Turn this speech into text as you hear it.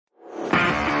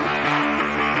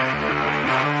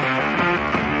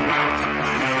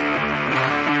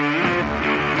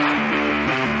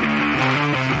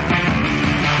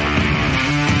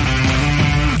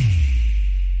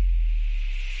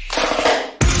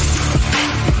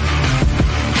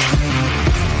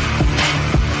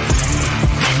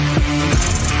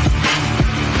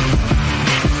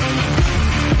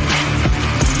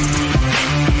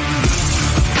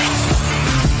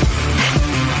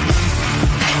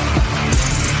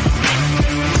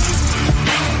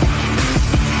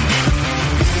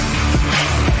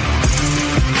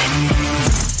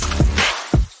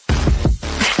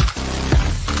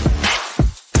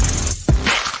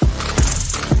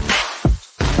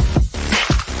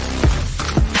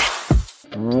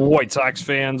White Sox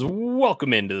fans,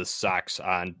 welcome into the Sox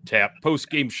on Tap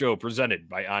post-game show presented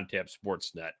by On Tap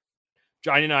Sportsnet.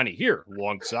 Johnny Nani here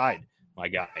alongside my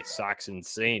guy, Sox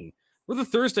Insane. We're the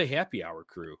Thursday happy hour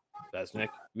crew, Besnick.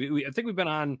 I think we've been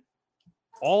on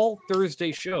all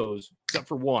Thursday shows except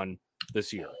for one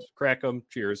this year. Crack 'em.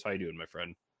 Cheers. How you doing, my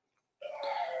friend?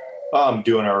 I'm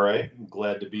doing all right. I'm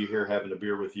glad to be here having a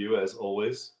beer with you as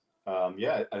always. I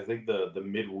think the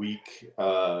midweek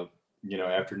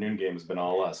afternoon game has been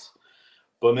all us.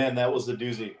 But man, that was a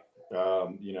doozy.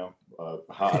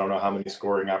 I don't know how many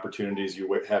scoring opportunities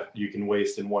you can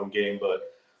waste in one game,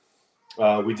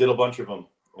 but we did a bunch of them,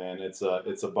 and it's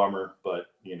a bummer. But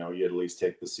you at least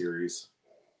take the series.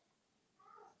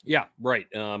 Yeah, right.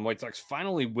 White Sox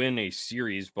finally win a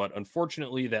series, but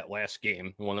unfortunately, that last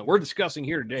game, the one that we're discussing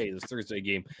here today, this Thursday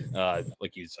game,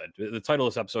 like you said, the title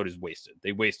of this episode is wasted.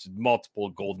 They wasted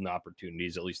multiple golden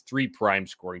opportunities, at least 3 prime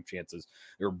scoring chances.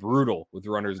 They were brutal with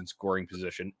runners in scoring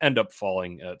position, end up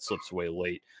falling, it slips away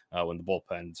late when the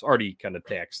bullpen's already kind of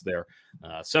taxed there.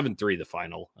 7-3 the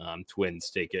final.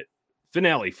 Twins take it.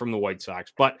 Finale from the White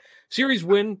Sox, but series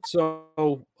win.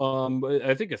 So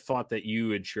I think a thought that you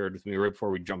had shared with me right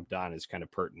before we jumped on is kind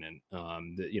of pertinent.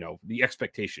 The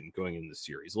expectation going in the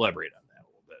series. Elaborate on that a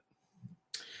little bit.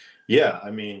 Yeah,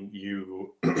 I mean,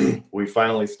 we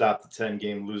finally stopped the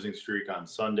 10-game losing streak on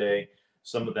Sunday.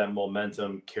 Some of that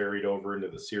momentum carried over into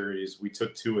the series. We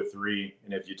took 2 of 3,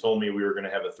 and if you told me we were going to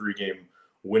have a 3-game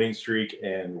winning streak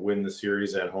and win the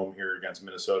series at home here against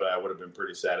Minnesota, I would have been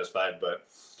pretty satisfied. But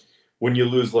when you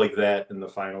lose like that in the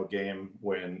final game,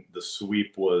 when the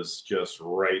sweep was just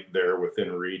right there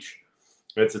within reach,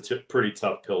 it's a pretty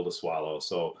tough pill to swallow.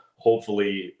 So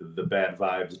hopefully the bad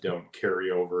vibes don't carry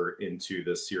over into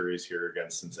the series here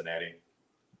against Cincinnati.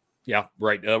 Yeah,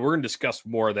 right. We're going to discuss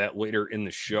more of that later in the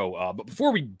show. But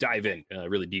before we dive in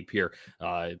really deep here,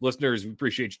 listeners, we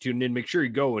appreciate you tuning in. Make sure you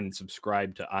go and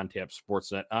subscribe to On Tap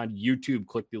Sportsnet on YouTube.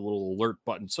 Click the little alert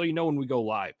button so you know when we go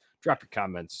live. Drop your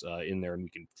comments in there and we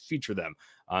can feature them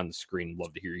on the screen.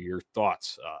 Love to hear your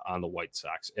thoughts on the White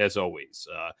Sox. As always,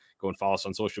 go and follow us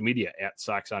on social media at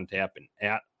Sox on Tap and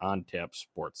at On Tap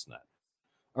Sportsnet.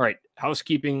 All right,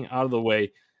 housekeeping out of the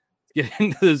way. Let's get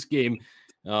into this game.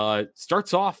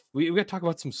 Starts off, we got to talk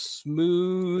about some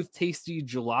smooth, tasty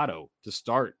gelato to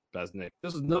start, Besnick.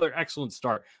 This is another excellent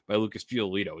start by Lucas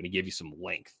Giolito, and he gave you some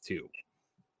length too.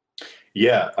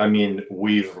 Yeah, I mean,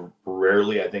 we've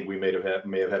rarely, I think we may have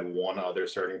had one other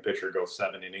starting pitcher go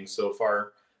 7 innings so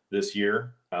far this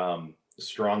year.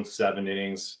 Strong 7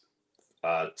 innings,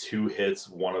 2 hits.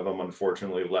 One of them,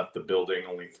 unfortunately, left the building.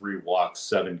 Only 3 walks,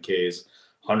 7 Ks,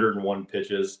 101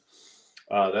 pitches.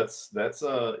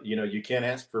 You can't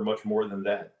ask for much more than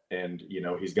that. And,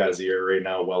 he's got his ERA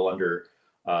now well under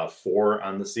 4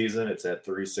 on the season. It's at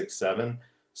 3.67.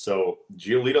 So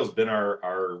Giolito's been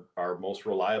our most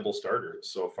reliable starter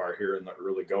so far here in the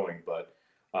early going, but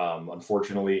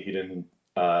unfortunately he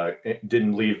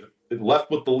left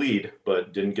with the lead,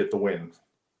 but didn't get the win.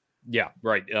 Yeah,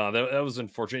 right. That was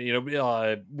unfortunate.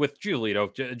 With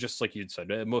Giolito, just like you'd said,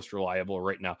 most reliable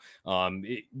right now.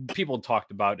 People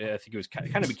talked about it. I think it was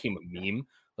kind of became a meme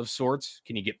of sorts.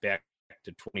 Can you get back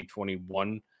to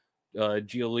 2021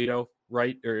 Giolito?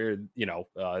 Right. Or,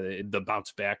 the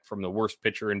bounce back from the worst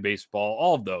pitcher in baseball,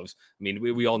 all of those. I mean,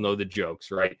 we all know the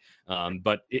jokes, right?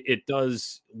 But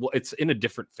it's in a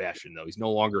different fashion, though. He's no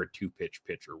longer a 2-pitch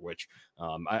pitcher, which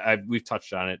we've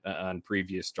touched on it on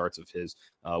previous starts of his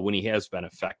when he has been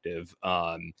effective.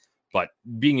 But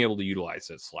being able to utilize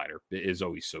that slider is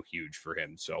always so huge for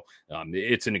him. So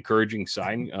it's an encouraging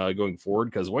sign going forward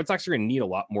because White Sox are going to need a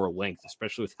lot more length,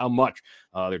 especially with how much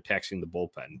they're taxing the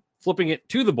bullpen. Flipping it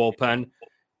to the bullpen,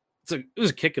 it was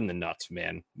a kick in the nuts,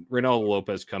 man. Reynaldo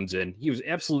Lopez comes in. He was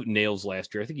absolute nails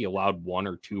last year. I think he allowed 1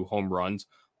 or 2 home runs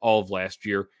all of last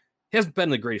year. Hasn't been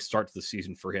the greatest start to the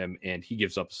season for him, and he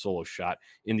gives up a solo shot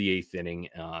in the 8th inning.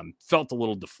 Felt a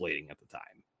little deflating at the time.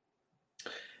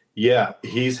 Yeah,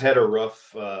 he's had a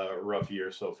rough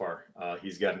year so far.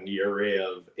 He's got an ERA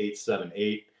of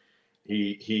 8.78.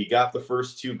 He got the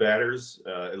first 2 batters.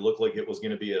 It looked like it was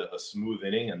going to be a smooth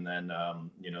inning, and then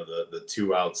the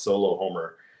 2-out solo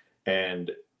homer, and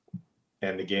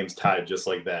the game's tied just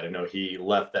like that. I know he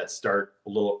left that start a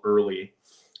little early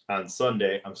on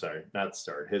Sunday. I'm sorry, not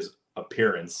start. His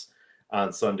appearance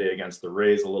on Sunday against the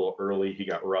Rays a little early. He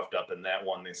got roughed up in that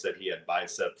one. They said he had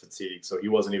bicep fatigue, so he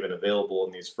wasn't even available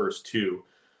in these first 2.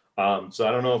 So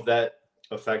I don't know if that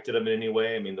affected him in any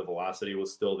way. I mean, the velocity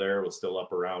was still there, it was still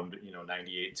up around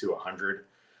 98 to 100.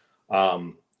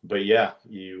 But yeah,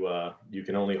 you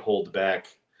can only hold back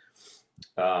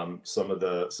some of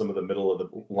the middle of the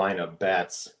lineup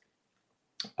bats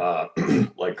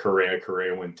like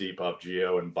Correa went deep off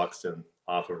Gio, and Buxton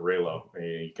off of Raylo.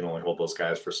 You can only hold those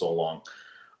guys for so long.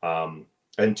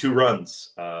 And 2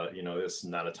 runs, it's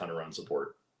not a ton of run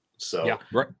support. So yeah,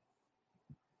 right.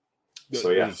 So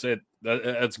yeah,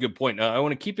 that's a good point. I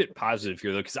want to keep it positive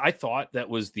here though, because I thought that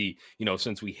was the,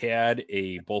 since we had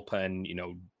a bullpen,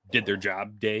 did their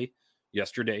job day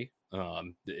yesterday,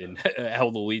 and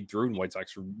held the lead through, and White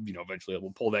Sox were, eventually able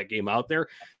to pull that game out there.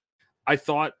 I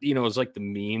thought, it was like the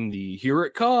meme, the here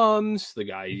it comes, the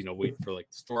guy, waiting for like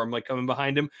the storm like coming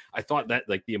behind him. I thought that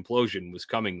like the implosion was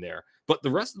coming there. But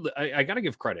the rest of I got to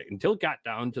give credit until it got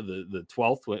down to the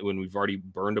 12th when we've already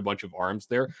burned a bunch of arms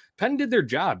there. Penn did their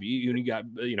job. You got,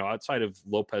 outside of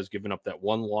Lopez giving up that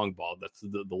one long ball, that's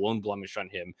the lone blemish on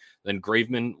him. Then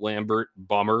Graveman, Lambert,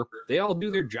 Bummer, they all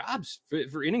do their jobs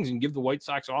for innings and give the White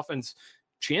Sox offense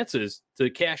chances to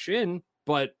cash in.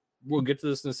 But we'll get to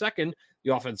this in a second.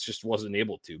 The offense just wasn't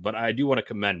able to. But I do want to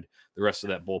commend the rest of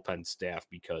that bullpen staff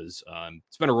because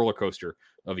it's been a roller coaster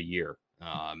of a year.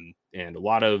 And a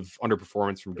lot of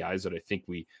underperformance from guys that I think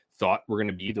we thought were going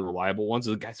to be the reliable ones,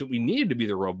 the guys that we needed to be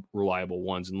the reliable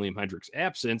ones in Liam Hendriks'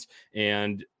 absence.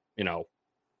 And,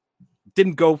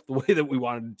 didn't go the way that we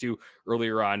wanted to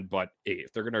earlier on. But hey,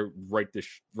 if they're going to right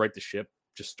the ship,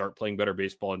 just start playing better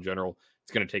baseball in general,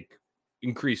 it's going to take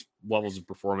increased levels of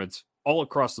performance all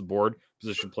across the board,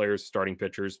 position players, starting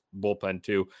pitchers, bullpen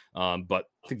too. But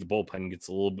I think the bullpen gets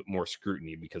a little bit more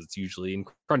scrutiny because it's usually in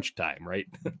crunch time, right?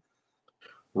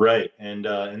 Right, and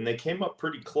they came up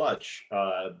pretty clutch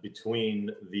between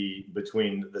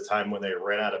the time when they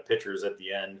ran out of pitchers at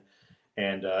the end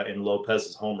and in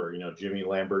Lopez's homer. Jimmy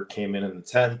Lambert came in the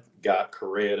 10th, got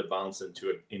Correa to bounce into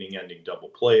an inning-ending double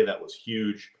play. That was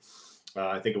huge.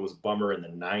 I think it was Bummer in the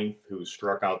 9th who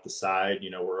struck out the side.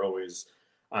 We're always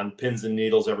on pins and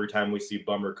needles every time we see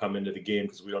Bummer come into the game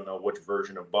because we don't know which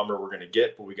version of Bummer we're going to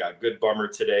get, but we got good Bummer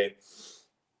today,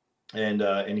 and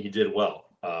he did well.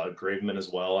 Graveman as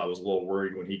well. I was a little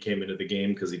worried when he came into the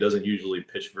game because he doesn't usually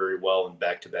pitch very well in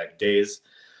back-to-back days.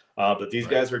 But these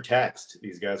guys are taxed.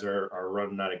 These guys are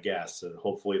running out of gas, and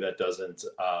hopefully that doesn't.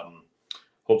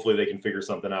 Hopefully they can figure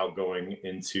something out going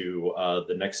into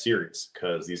the next series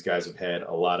because these guys have had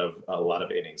a lot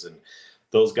of innings, and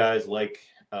those guys like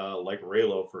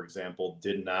Raylo, for example,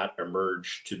 did not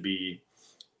emerge to be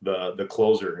the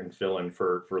closer and fill in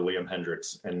for Liam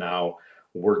Hendriks, and now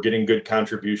we're getting good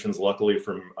contributions, luckily,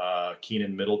 from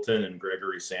Keenan Middleton and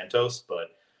Gregory Santos,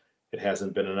 but it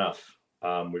hasn't been enough.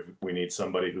 We need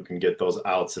somebody who can get those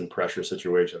outs in pressure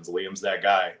situations. Liam's that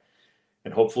guy,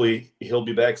 and hopefully he'll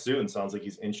be back soon. Sounds like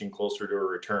he's inching closer to a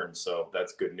return, so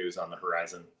that's good news on the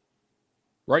horizon.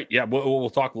 Right. Yeah. We'll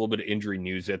talk a little bit of injury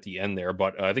news at the end there,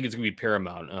 but I think it's going to be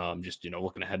paramount. Just,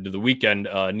 looking ahead to the weekend,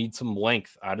 need some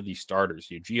length out of these starters.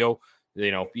 Gio,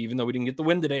 even though we didn't get the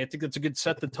win today, I think that's a good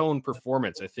set the tone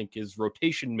performance. I think his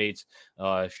rotation mates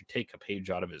should take a page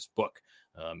out of his book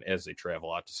as they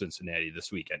travel out to Cincinnati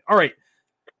this weekend. All right,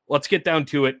 let's get down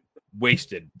to it.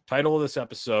 Wasted. Title of this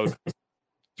episode.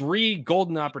 3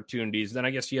 golden opportunities. Then I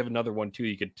guess you have another one too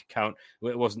you could count.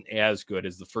 It wasn't as good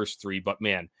as the first 3, but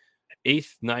man,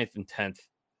 8th, 9th, and 10th,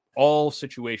 all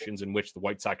situations in which the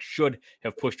White Sox should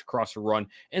have pushed across a run,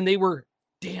 and they were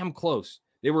damn close.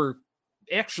 They were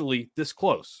actually this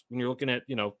close. When you're looking at,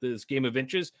 this game of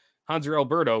inches, Hanser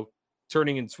Alberto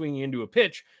turning and swinging into a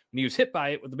pitch, when he was hit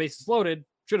by it with the bases loaded,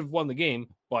 should have won the game,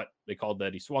 but they called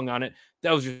that he swung on it.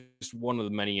 That was just one of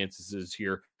the many instances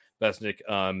here, Besnick.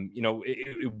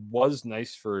 It was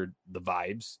nice for the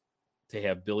vibes to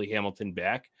have Billy Hamilton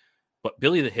back. But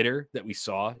Billy the hitter that we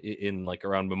saw in like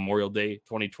around Memorial Day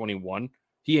 2021,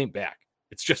 he ain't back.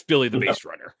 It's just Billy the base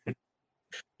runner.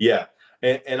 Yeah,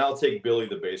 and I'll take Billy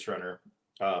the base runner.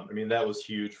 That was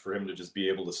huge for him to just be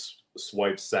able to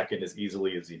swipe second as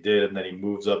easily as he did, and then he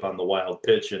moves up on the wild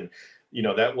pitch, and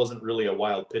that wasn't really a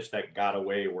wild pitch that got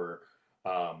away where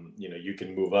you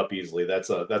can move up easily.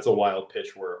 That's a wild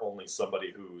pitch where only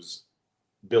somebody who's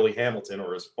Billy Hamilton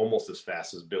or is almost as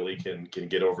fast as Billy can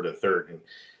get over to third. And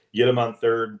get him on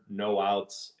third, no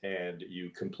outs, and you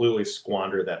completely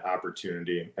squander that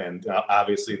opportunity. And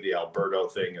obviously the Alberto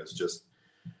thing is just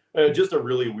a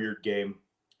really weird game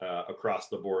across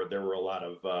the board. There were a lot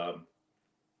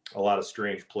of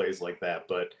strange plays like that,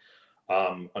 but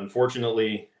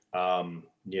unfortunately,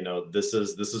 this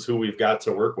is who we've got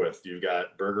to work with. You've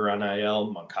got Berger on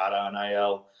IL, Moncada on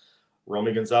IL,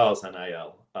 Romy Gonzalez on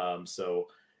IL. So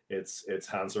it's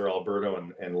Hanser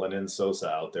Alberto and Lenin Sosa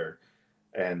out there.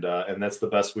 And that's the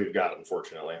best we've got,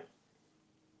 unfortunately.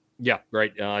 Yeah,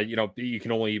 right. You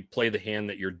can only play the hand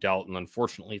that you're dealt, and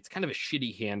unfortunately, it's kind of a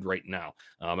shitty hand right now.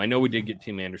 I know we did get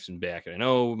Tim Anderson back, and I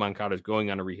know Moncada's going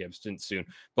on a rehab stint soon.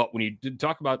 But when you did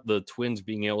talk about the Twins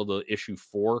being able to issue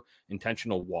 4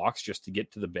 intentional walks just to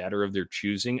get to the batter of their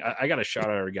choosing, I got to shout out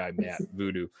our guy Matt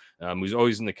Voodoo, who's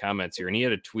always in the comments here, and he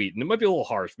had a tweet, and it might be a little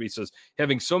harsh, but he says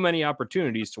having so many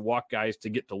opportunities to walk guys to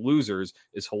get to losers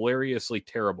is hilariously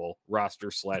terrible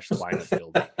roster/lineup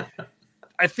building.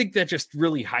 I think that just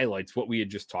really highlights what we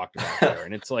had just talked about there.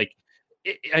 And it's like,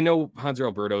 I know Hanser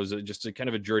Alberto is just a kind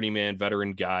of a journeyman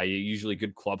veteran guy, usually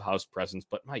good clubhouse presence,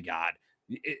 but my God,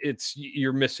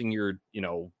 you're missing your,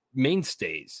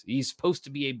 mainstays. He's supposed to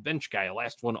be a bench guy, a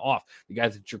last one off, the guy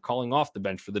that you're calling off the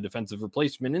bench for the defensive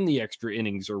replacement in the extra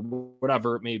innings or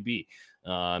whatever it may be.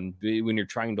 When you're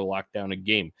trying to lock down a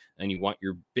game and you want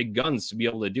your big guns to be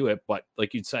able to do it. But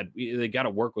like you said, they got to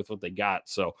work with what they got.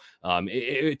 So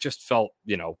it just felt,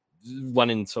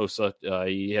 Lennon Sosa,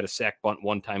 he had a sack bunt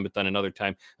one time, but then another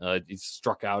time he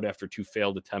struck out after 2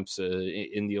 failed attempts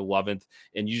in the 11th.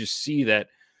 And you just see that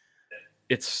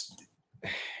it's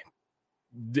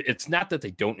not that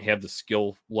they don't have the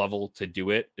skill level to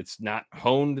do it. It's not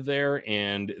honed there,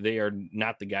 and they are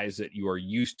not the guys that you are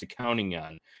used to counting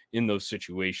on in those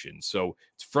situations. So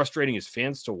it's frustrating as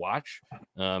fans to watch.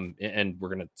 And we're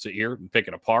going to sit here and pick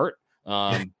it apart.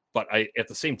 But at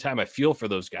the same time, I feel for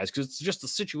those guys because it's just the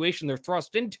situation they're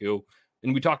thrust into.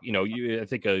 And we talk, I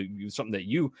think something that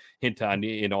you hint on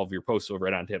in all of your posts over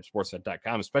at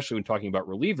ontapsportsnet.com, especially when talking about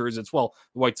relievers, it's, the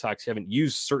White Sox haven't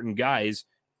used certain guys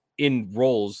in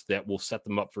roles that will set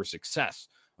them up for success.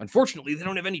 Unfortunately, they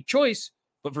don't have any choice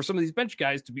but for some of these bench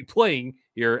guys to be playing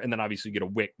here, and then obviously get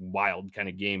a wild kind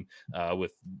of game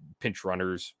with pinch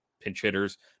runners, pinch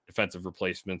hitters, defensive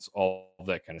replacements, all of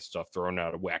that kind of stuff thrown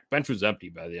out of whack. Bench was empty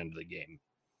by the end of the game.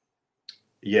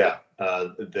 Yeah,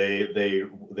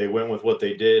 they went with what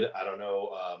they did. I don't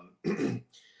know.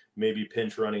 Maybe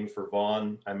pinch running for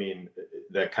Vaughn. I mean,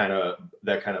 that kind of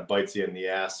bites you in the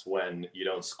ass when you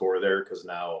don't score there, because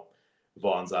now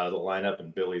Vaughn's out of the lineup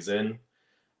and Billy's in.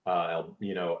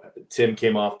 Tim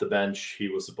came off the bench. He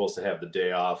was supposed to have the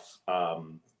day off.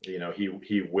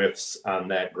 He whiffs on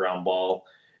that ground ball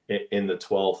in the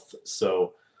 12th.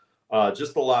 So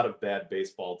just a lot of bad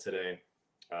baseball today.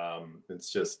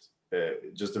 It's just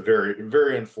a very,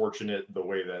 very unfortunate the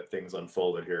way that things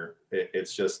unfolded here.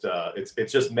 It's just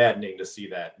maddening to see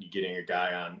that you getting a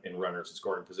guy in runners in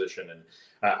scoring position, and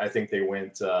I think they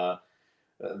went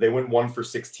 1 for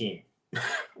 16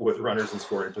 with runners in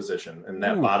scoring position, and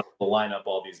that bottom of the lineup,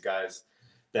 all these guys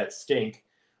that stink.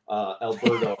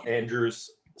 Alberto,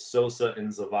 Andrews, Sosa, and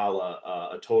Zavala,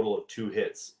 a total of 2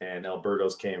 hits, and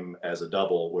Alberto's came as a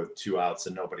double with 2 outs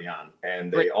and nobody on,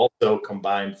 and they also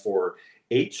combined for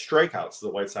 8 strikeouts. The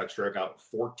White Sox struck out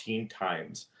 14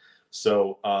 times.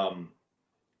 So,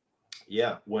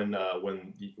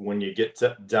 when you get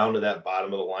down to that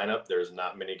bottom of the lineup, there's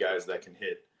not many guys that can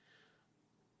hit.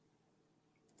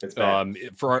 It's bad.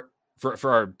 For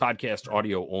our podcast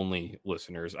audio only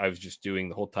listeners, I was just doing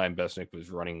the whole time Besnick was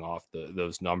running off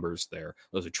those numbers there,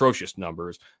 those atrocious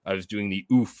numbers. I was doing the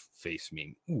oof face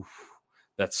meme. Oof.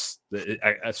 That's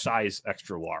a size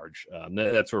extra large.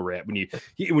 That's where we're at when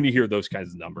you hear those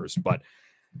kinds of numbers. But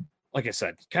like I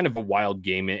said, kind of a wild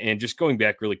game. And just going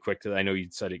back really quick to that, I know you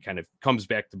said it kind of comes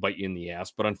back to bite you in the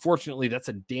ass, but unfortunately that's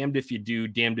a damned if you do,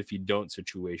 damned if you don't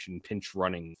situation, pinch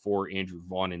running for Andrew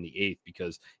Vaughn in the 8th,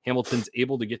 because Hamilton's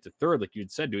able to get to third, like you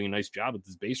had said, doing a nice job with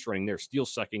his base running there,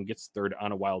 steals second, gets third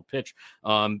on a wild pitch.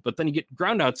 But then you get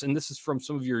groundouts, and this is from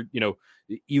some of your,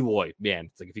 Eloy, man,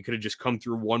 it's like if he could have just come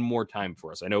through one more time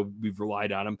for us. I know we've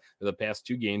relied on him for the past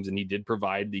 2 games, and he did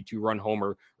provide the 2-run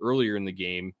homer earlier in the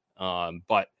game.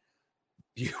 But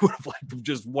you would have liked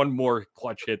just one more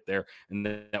clutch hit there, and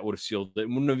then that would have sealed it.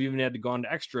 Wouldn't have even had to go on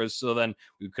to extras. So then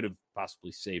we could have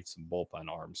possibly saved some bullpen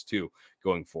arms too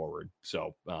going forward.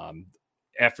 So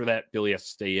after that, Billy has to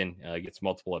stay in, gets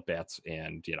multiple at bats,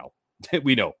 and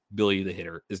we know Billy the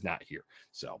hitter is not here.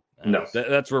 So no,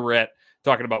 that's where we're at,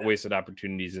 talking about wasted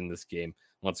opportunities in this game.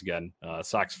 Once again,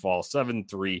 Sox fall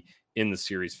 7-3 in the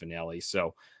series finale.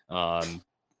 So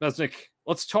Besnick,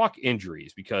 let's talk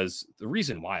injuries, because the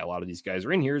reason why a lot of these guys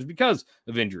are in here is because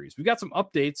of injuries. We got some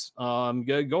updates.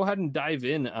 Go ahead and dive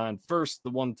in on first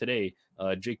the one today.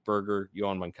 Jake Berger,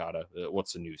 Yohan Moncada.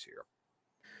 What's the news here?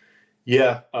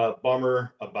 Yeah,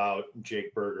 bummer about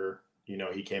Jake Berger.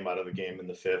 He came out of the game in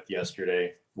the 5th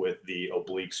yesterday with the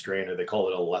oblique strain, or they call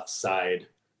it a left side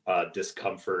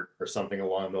discomfort or something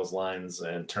along those lines,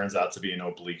 and turns out to be an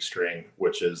oblique strain,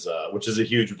 which is a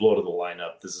huge blow to the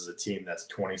lineup. This is a team that's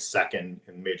 22nd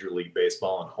in Major League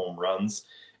Baseball in home runs,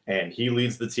 and he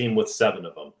leads the team with 7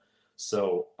 of them.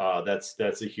 So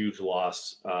that's a huge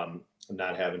loss.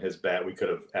 Not having his bat, we could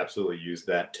have absolutely used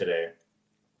that today.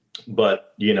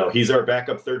 But he's our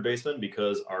backup third baseman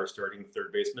because our starting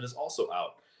third baseman is also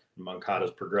out.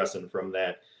 Moncada's progressing from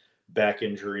that back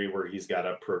injury where he's got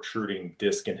a protruding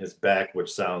disc in his back,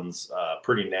 which sounds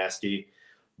pretty nasty.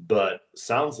 But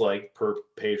sounds like, per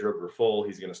Pedro Grifol,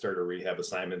 he's going to start a rehab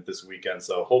assignment this weekend.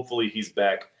 So hopefully he's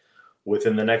back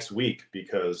within the next week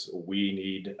because we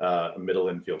need middle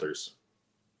infielders.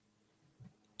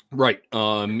 Right.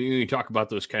 You talk about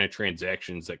those kind of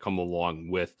transactions that come along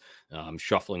with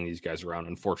shuffling these guys around.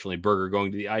 Unfortunately, Berger going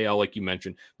to the IL, like you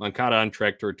mentioned, Moncada on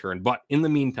track to return. But in the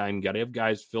meantime, you got to have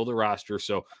guys fill the roster.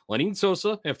 So Lenyn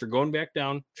Sosa, after going back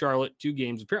down Charlotte 2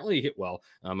 games, apparently he hit well.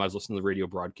 I was listening to the radio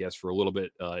broadcast for a little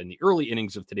bit in the early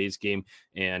innings of today's game,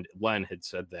 and Len had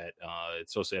said that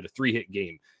Sosa had a 3-hit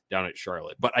game down at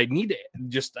Charlotte. But I need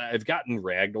to I've gotten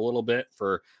ragged a little bit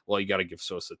for, well, you got to give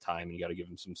Sosa time and you got to give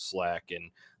him some slack.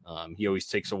 And he always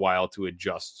takes a while to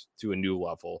adjust to a new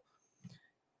level.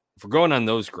 If we're going on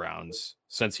those grounds,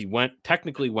 since he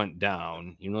technically went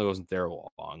down, he really wasn't there long.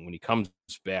 When he comes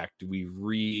back, do we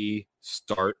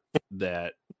restart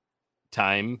that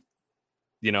time?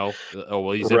 He's at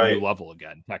a new level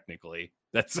again, technically.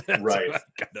 That's right.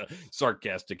 Kind of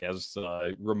sarcastic as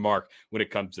a remark when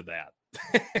it comes to that.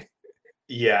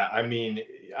 Yeah, I mean,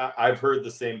 I've heard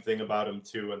the same thing about him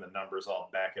too, and the numbers all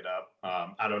back it up.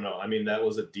 I don't know. I mean, that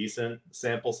was a decent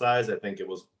sample size. I think it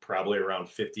was probably around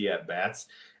 50 at bats,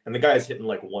 and the guy's hitting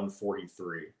like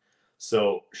 143.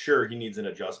 So sure, he needs an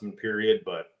adjustment period,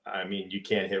 but I mean, you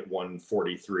can't hit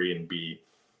 143 and be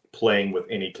playing with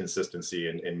any consistency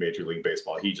in Major League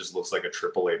Baseball. He just looks like a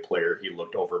AAA player. He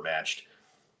looked overmatched.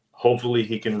 Hopefully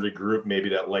he can regroup. Maybe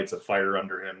that lights a fire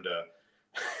under him to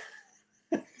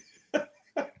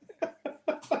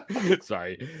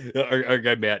Sorry, our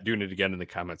guy Matt doing it again in the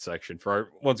comment section.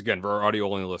 For our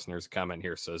audio only listeners, comment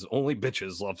here says only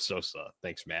bitches love Sosa.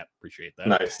 Thanks, Matt. Appreciate that.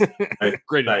 Nice.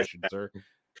 Great nice. addition, sir.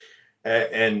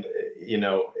 And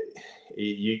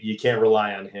you can't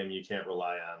rely on him. You can't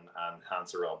rely on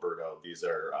Hanser Alberto. These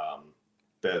are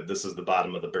this is the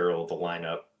bottom of the barrel of the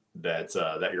lineup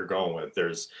that you're going with.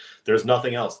 There's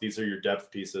nothing else. These are your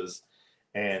depth pieces.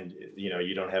 And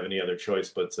you don't have any other choice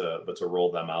but to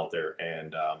roll them out there,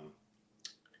 and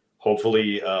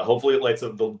hopefully it lights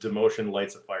up, the demotion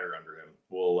lights a fire under him.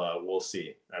 We'll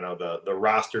see. I know the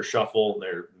roster shuffle,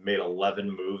 they made 11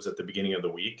 moves at the beginning of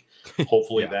the week.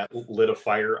 Hopefully that lit a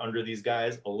fire under these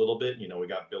guys a little bit. We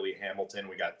got Billy Hamilton,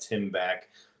 we got Tim back,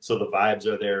 so the vibes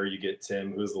are there. You get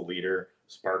Tim, who's the leader,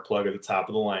 spark plug at the top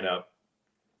of the lineup,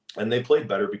 and they played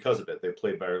better because of it. They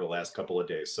played better the last couple of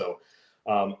days. So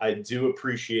I do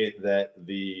appreciate that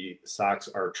the Sox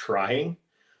are trying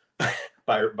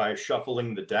by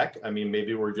shuffling the deck. I mean,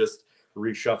 maybe we're just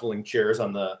reshuffling chairs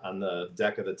on the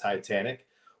deck of the Titanic,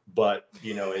 but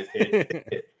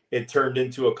it turned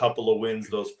into a couple of wins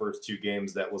those first 2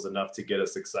 games. That was enough to get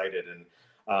us excited. And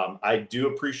I do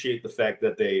appreciate the fact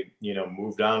that they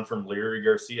moved on from Leury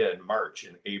Garcia in March.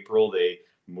 In April, they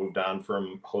moved on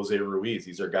from Jose Ruiz.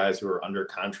 These are guys who are under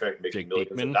contract making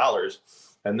millions of dollars.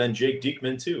 And then Jake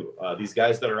Diekman too. These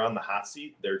guys that are on the hot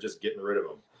seat, they're just getting rid of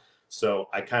them. So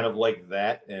I kind of like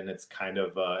that, and it's kind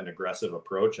of an aggressive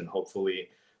approach. And hopefully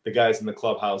the guys in the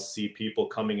clubhouse see people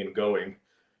coming and going,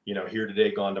 here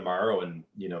today, gone tomorrow, and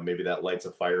maybe that lights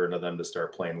a fire into them to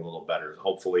start playing a little better.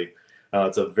 Hopefully,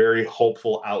 it's a very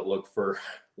hopeful outlook for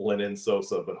Lenyn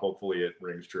Sosa, but hopefully it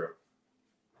rings true.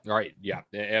 All right. Yeah,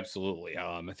 absolutely.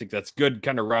 I think that's good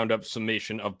kind of roundup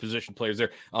summation of position players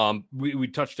there. We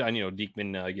touched on,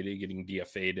 Diekman getting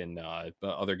DFA'd and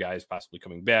other guys possibly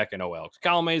coming back. I know Alex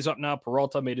Colomé is up now.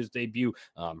 Peralta made his debut.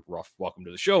 Rough welcome to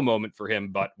the show moment for him.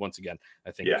 But once again,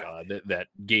 I think that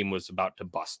game was about to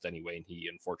bust anyway, and he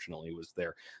unfortunately was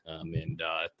there. And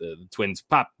the Twins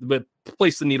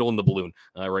placed the needle in the balloon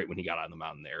right when he got on the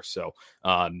mound there. So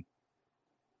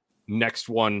next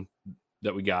one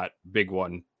that we got, big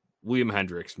one, Liam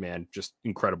Hendriks, man, just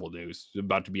incredible news.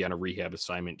 About to be on a rehab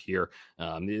assignment here.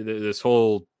 This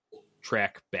whole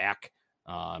track back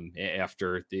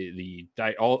after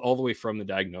all the way from the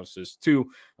diagnosis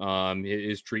to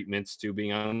his treatments, to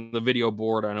being on the video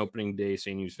board on opening day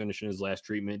saying he was finishing his last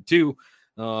treatment, to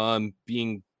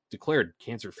being declared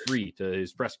cancer-free, to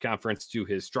his press conference, to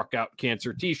his struck out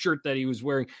cancer t-shirt that he was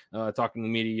wearing, talking to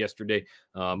the media yesterday.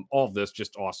 All of this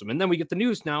just awesome. And then we get the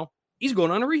news now. He's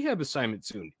going on a rehab assignment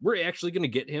soon. We're actually going to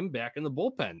get him back in the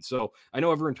bullpen. So I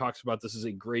know everyone talks about this as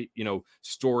a great,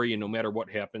 story, and no matter what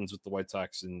happens with the White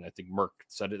Sox, and I think Merck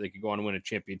said it, they could go on and win a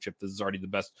championship. This is already the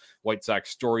best White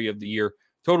Sox story of the year.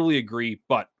 Totally agree.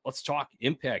 But let's talk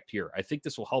impact here. I think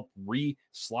this will help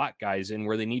re-slot guys in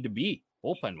where they need to be,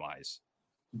 bullpen wise.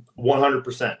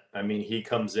 100%. I mean, he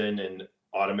comes in and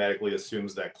automatically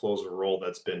assumes that closer role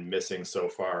that's been missing so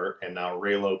far, and now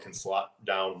Raylo can slot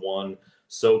down one.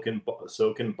 So can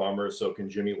Bummer. So can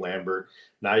Jimmy Lambert.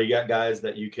 Now you got guys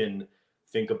that you can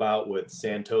think about with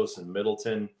Santos and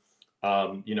Middleton.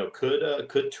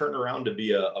 Could turn around to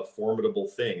be a formidable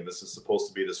thing. This is supposed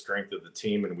to be the strength of the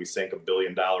team, and we sank $1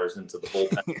 billion into the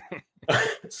bullpen.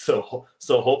 so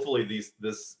hopefully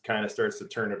this kind of starts to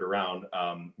turn it around.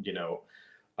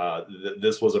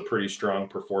 This was a pretty strong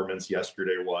performance.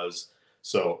 Yesterday was.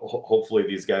 So hopefully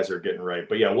these guys are getting right.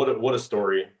 But yeah, what a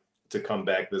story to come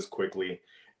back this quickly.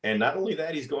 And not only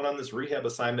that, he's going on this rehab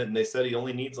assignment, and they said he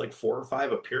only needs like 4 or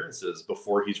 5 appearances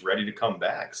before he's ready to come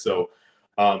back. So,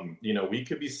 we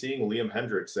could be seeing Liam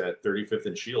Hendricks at 35th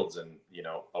and Shields in,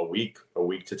 a week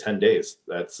to 10 days.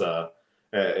 That's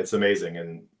it's amazing.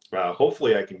 And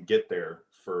hopefully I can get there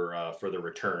for the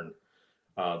return.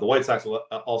 The White Sox will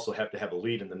also have to have a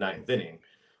lead in the 9th inning.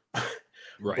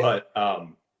 Right.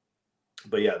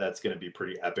 But yeah, that's going to be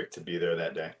pretty epic to be there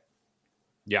that day.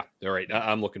 Yeah, all right.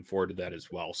 I'm looking forward to that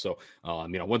as well. So,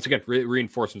 once again,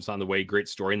 reinforcements on the way. Great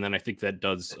story. And then I think that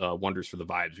does wonders for the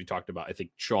vibes. We talked about, I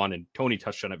think Sean and Tony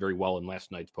touched on it very well in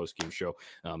last night's post-game show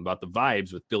about the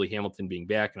vibes with Billy Hamilton being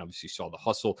back. And obviously saw the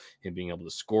hustle, him being able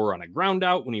to score on a ground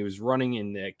out when he was running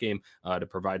in that game to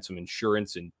provide some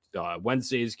insurance and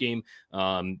Wednesday's game.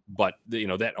 But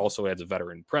that also adds a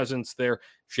veteran presence there.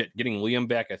 Getting Liam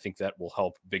back, I think that will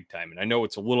help big time. And I know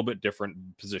it's a little bit different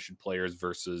position players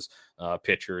versus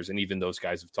pitchers, and even those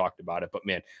guys have talked about it. But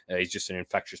man, he's just an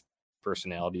infectious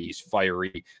personality. He's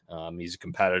fiery. He's a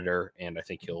competitor, and I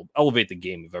think he'll elevate the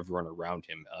game of everyone around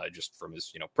him. Just from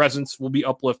his presence will be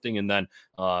uplifting, and then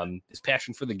his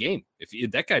passion for the game.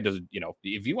 If that guy doesn't,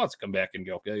 if he wants to come back and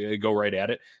go right at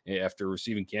it after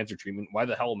receiving cancer treatment, why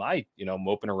the hell am I,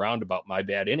 moping around about my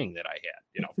bad inning that I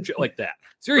had? Shit like that.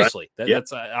 Seriously, right.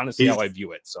 That's honestly how I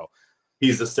view it. So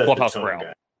he's a set the tone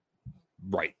guy.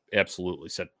 Right, absolutely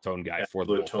set the tone guy for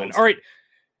the bullpen. Tones. All right,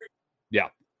 yeah.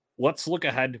 Let's look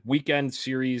ahead. Weekend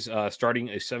series starting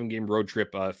a 7-game road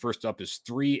trip. First up is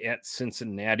 3 at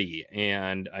Cincinnati.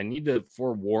 And I need to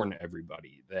forewarn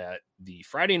everybody that the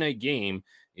Friday night game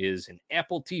is an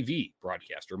Apple TV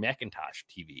broadcast, or Macintosh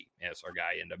TV, as our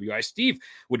guy NWI Steve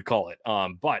would call it.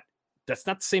 But that's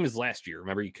not the same as last year.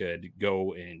 Remember, you could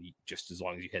go and just as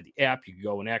long as you had the app, you could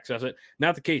go and access it.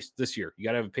 Not the case this year. You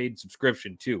got to have a paid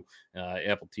subscription to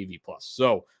Apple TV Plus.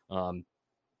 So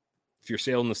if you're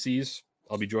sailing the seas,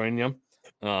 I'll be joining you.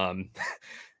 But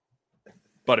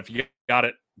if you got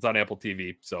it, it's on Apple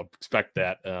TV, so expect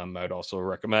that. I'd also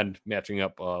recommend matching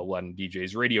up Len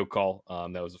DJ's radio call.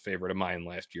 That was a favorite of mine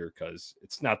last year because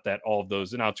it's not that all of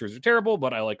those announcers are terrible,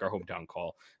 but I like our hometown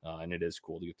call, and it is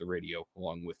cool to get the radio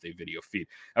along with a video feed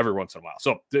every once in a while.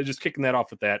 So just kicking that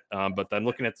off with that. But then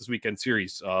looking at this weekend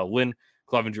series, Lynn,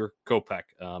 Clevenger, Kopech,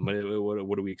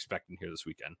 what are we expecting here this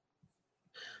weekend?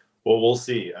 Well, we'll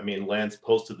see. I mean, Lance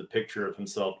posted the picture of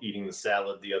himself eating the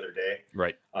salad the other day.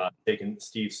 Right. Taking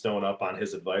Steve Stone up on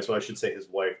his advice. Well, I should say his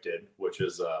wife did, which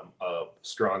is a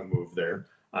strong move there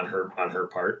on her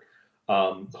part.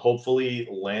 Hopefully,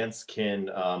 Lance can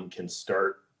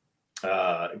start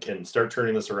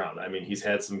turning this around. I mean, he's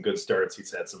had some good starts.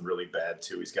 He's had some really bad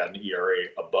too. He's got an ERA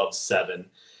above 7,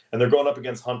 and they're going up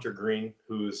against Hunter Green,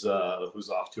 who's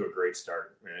off to a great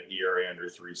start. ERA under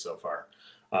 3 so far.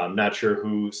 I'm not sure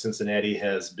who Cincinnati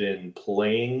has been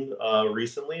playing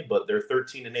recently, but they're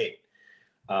 13-8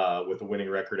 with a winning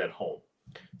record at home.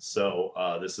 So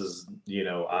this is,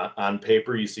 on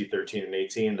paper, you see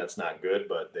 13-18. That's not good,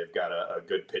 but they've got a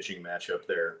good pitching matchup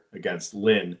there against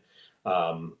Lynn.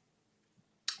 But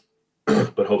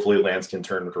hopefully Lance can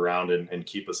turn it around and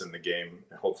keep us in the game.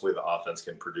 Hopefully the offense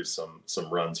can produce some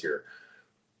runs here.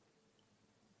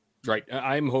 Right.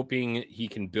 I'm hoping he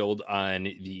can build on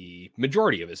the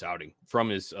majority of his outing from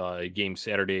his game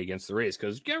Saturday against the Rays,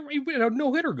 because he had a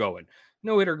no-hitter going.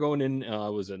 No-hitter going in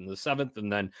was in the 7th,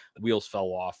 and then wheels fell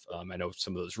off. I know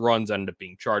some of those runs ended up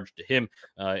being charged to him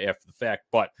after the fact,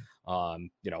 but,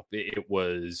 it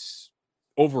was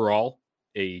overall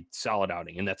a solid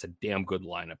outing, and that's a damn good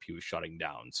lineup he was shutting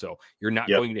down. So you're not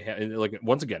going to have, like,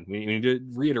 once again, we need to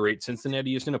reiterate,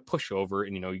 Cincinnati isn't a pushover,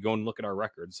 and you go and look at our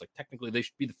records, like technically they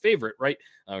should be the favorite, right?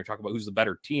 We're talking about who's the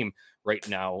better team right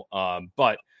now,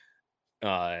 but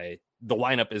the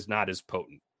lineup is not as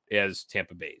potent as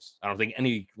Tampa Bay's. I don't think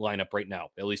any lineup right now,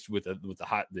 at least with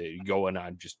the going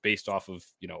on just based off of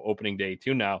opening day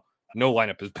to now, no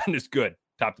lineup has been as good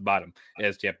top to bottom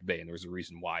as Tampa Bay, and there's a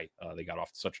reason why they got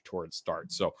off to such a torrid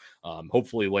start. So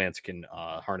hopefully Lance can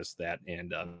harness that,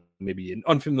 and maybe an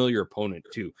unfamiliar opponent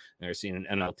too. They're seeing an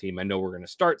NL team. I know we're going to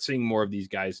start seeing more of these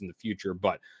guys in the future,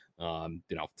 but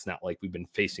it's not like we've been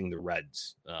facing the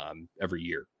Reds every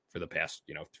year for the past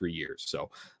 3 years. So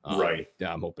right.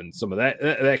 I'm hoping some of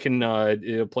that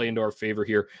can play into our favor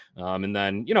here. And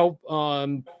then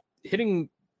hitting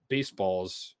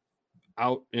baseballs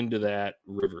out into that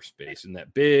river space and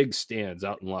that big stands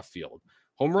out in left field.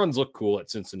 Home runs look cool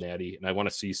at Cincinnati, and I want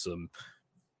to see some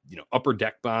upper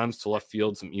deck bombs to left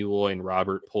field, some Eloy and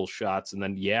Robert pull shots, and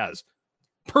then Yaz.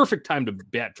 Perfect time to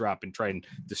bat drop and try and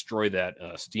destroy that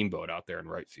steamboat out there in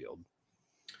right field.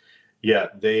 Yeah,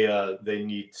 they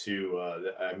need to.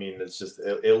 I mean, it's just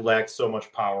it lacks so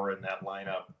much power in that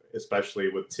lineup, especially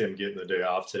with Tim getting the day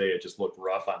off today. It just looked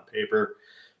rough on paper,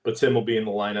 but Tim will be in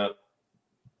the lineup.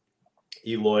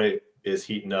 Eloy is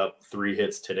heating up, 3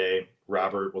 hits today.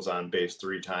 Robert was on base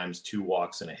 3 times, 2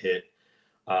 walks and a hit.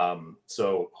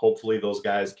 So hopefully those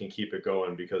guys can keep it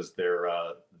going, because they're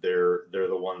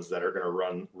the ones that are going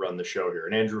to run the show here.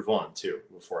 And Andrew Vaughn too.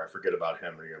 Before I forget about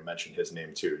him, we're going to mention his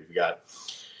name too. You've got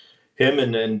him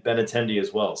and Benintendi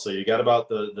as well. So you got about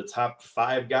the top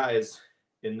 5 guys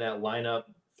in that lineup.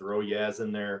 Throw Yaz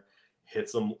in there, hit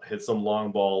some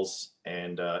long balls,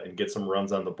 and get some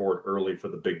runs on the board early for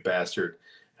the big bastard.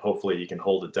 Hopefully you can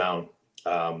hold it down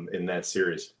in that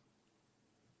series.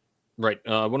 Right.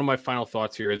 One of my final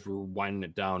thoughts here as we're winding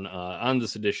it down on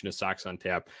this edition of Sox on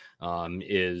Tap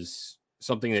is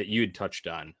something that you had touched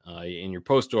on in your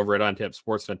post over at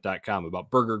ontapsportsnet.com about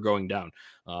Berger going down.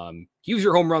 He was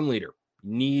your home run leader.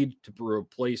 Need to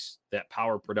replace that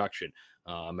power production.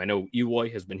 I know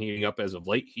Eloy has been heating up as of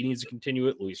late. He needs to continue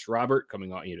it. Luis Robert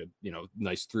coming out,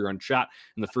 nice 3-run shot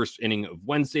in the first inning of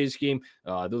Wednesday's game.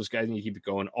 Those guys need to keep it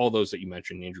going. All those that you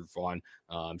mentioned, Andrew Vaughn,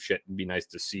 it'd be nice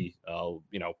to see,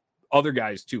 other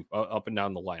guys too up and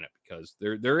down the lineup, because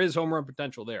there is home run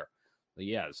potential there. But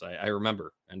yes, I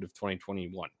remember end of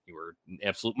 2021, you were an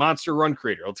absolute monster run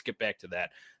creator. Let's get back to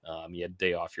that. You had a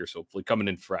day off here, so hopefully coming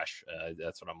in fresh.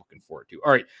 That's what I'm looking forward to.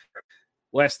 All right.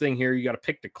 Last thing here, you got to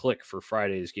pick the click for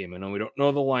Friday's game. I know we don't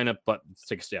know the lineup, but let's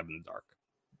take a stab in the dark.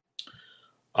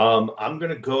 I'm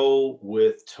going to go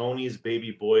with Tony's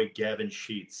baby boy, Gavin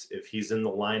Sheets. If he's in the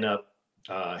lineup,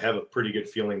 I have a pretty good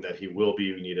feeling that he will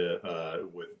be. We need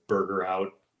with Berger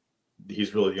out,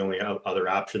 he's really the only other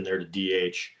option there to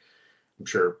DH. I'm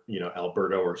sure,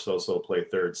 Alberto or Soso play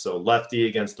third. So lefty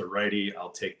against the righty, I'll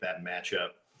take that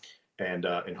matchup. And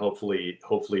hopefully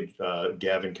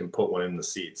Gavin can put one in the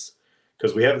seats,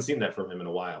 because we haven't seen that from him in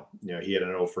a while. He had an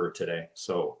 0 for today.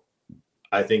 So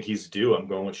I think he's due. I'm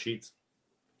going with Sheets.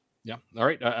 Yeah. All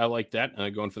right. I like that.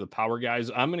 Going for the power guys.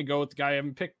 I'm going to go with the guy I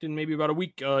haven't picked in maybe about a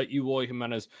week, Eloy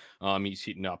Jimenez. He's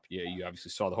heating up. Yeah, you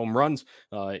obviously saw the home runs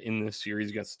in this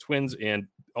series against the Twins. And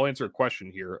I'll answer a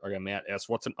question here. I got Matt asked,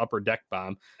 what's an upper deck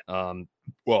bomb?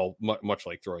 Well, much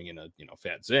like throwing in a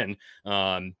fat Zin.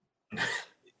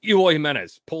 Eloy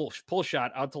Jimenez, pull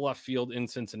shot out to left field in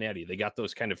Cincinnati. They got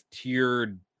those kind of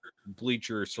tiered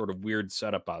bleacher sort of weird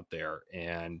setup out there,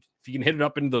 and if you can hit it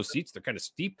up into those seats, they're kind of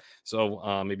steep,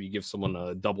 so maybe you give someone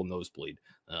a double nosebleed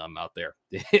out there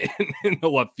in the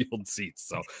left field seats.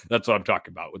 So that's what I'm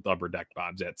talking about with the upper deck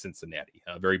bombs at Cincinnati.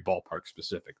 Very ballpark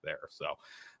specific there. So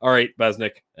all right,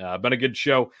 Besnick, been a good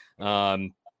show.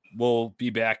 We'll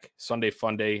be back Sunday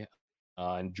fun day.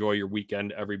 Enjoy your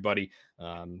weekend, everybody.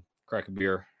 Crack a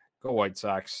beer, go White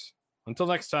Sox. Until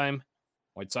next time,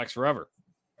 White Sox forever.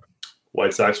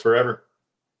 White Sox forever.